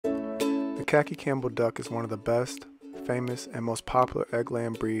Khaki Campbell duck is one of the best, famous, and most popular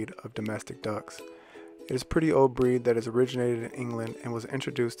egg-laying breed of domestic ducks. It is a pretty old breed that has originated in England and was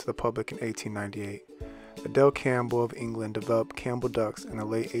introduced to the public in 1898. Adele Campbell of England developed Campbell ducks in the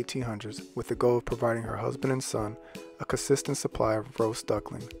late 1800s with the goal of providing her husband and son a consistent supply of roast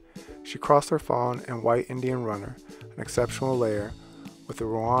duckling. She crossed her fawn and white Indian runner, an exceptional layer, with the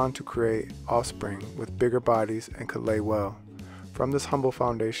Rouen to create offspring with bigger bodies and could lay well. From this humble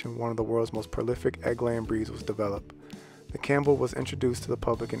foundation, one of the world's most prolific egg-laying breeds was developed. The Campbell was introduced to the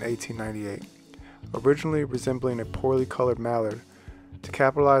public in 1898. Originally resembling a poorly colored mallard, to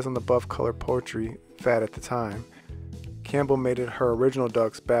capitalize on the buff-colored poultry fad at the time, Campbell mated her original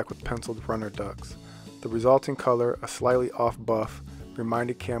ducks back with penciled runner ducks. The resulting color, a slightly off buff,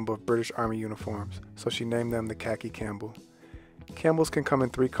 reminded Campbell of British Army uniforms, so she named them the Khaki Campbell. Campbells can come in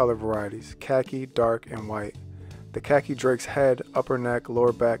three color varieties: khaki, dark, and white. The khaki drake's head, upper neck,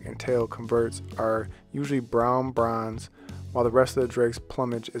 lower back, and tail converts are usually brown bronze, while the rest of the drake's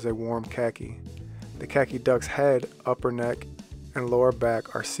plumage is a warm khaki. The khaki duck's head, upper neck, and lower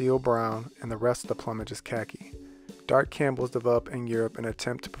back are seal brown, and the rest of the plumage is khaki. Dark Campbells developed in Europe in an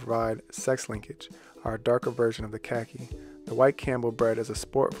attempt to provide sex linkage, are a darker version of the khaki. The white Campbell bred as a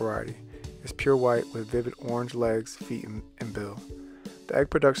sport variety is pure white with vivid orange legs, feet, and bill. The egg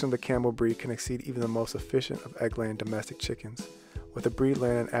production of the Campbell breed can exceed even the most efficient of egg-laying domestic chickens, with the breed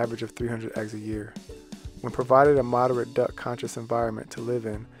laying an average of 300 eggs a year. When provided a moderate duck-conscious environment to live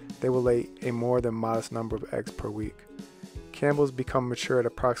in, they will lay a more than modest number of eggs per week. Campbells become mature at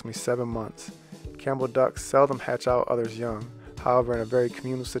approximately 7 months. Campbell ducks seldom hatch out others young, however, in a very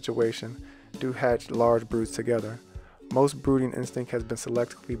communal situation, do hatch large broods together. Most brooding instinct has been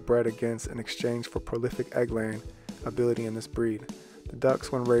selectively bred against in exchange for prolific egg-laying ability in this breed. The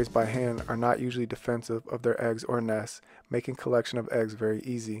ducks, when raised by hand, are not usually defensive of their eggs or nests, making collection of eggs very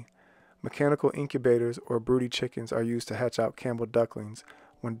easy. Mechanical incubators or broody chickens are used to hatch out Campbell ducklings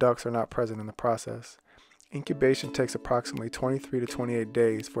when ducks are not present in the process. Incubation takes approximately 23 to 28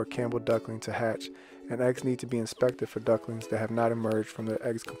 days for a Campbell duckling to hatch, and eggs need to be inspected for ducklings that have not emerged from their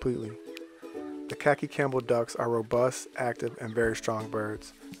eggs completely. The Khaki Campbell ducks are robust, active, and very strong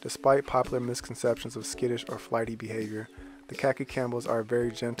birds. Despite popular misconceptions of skittish or flighty behavior, the Khaki Campbells are a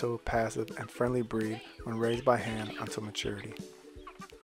very gentle, passive, and friendly breed when raised by hand until maturity.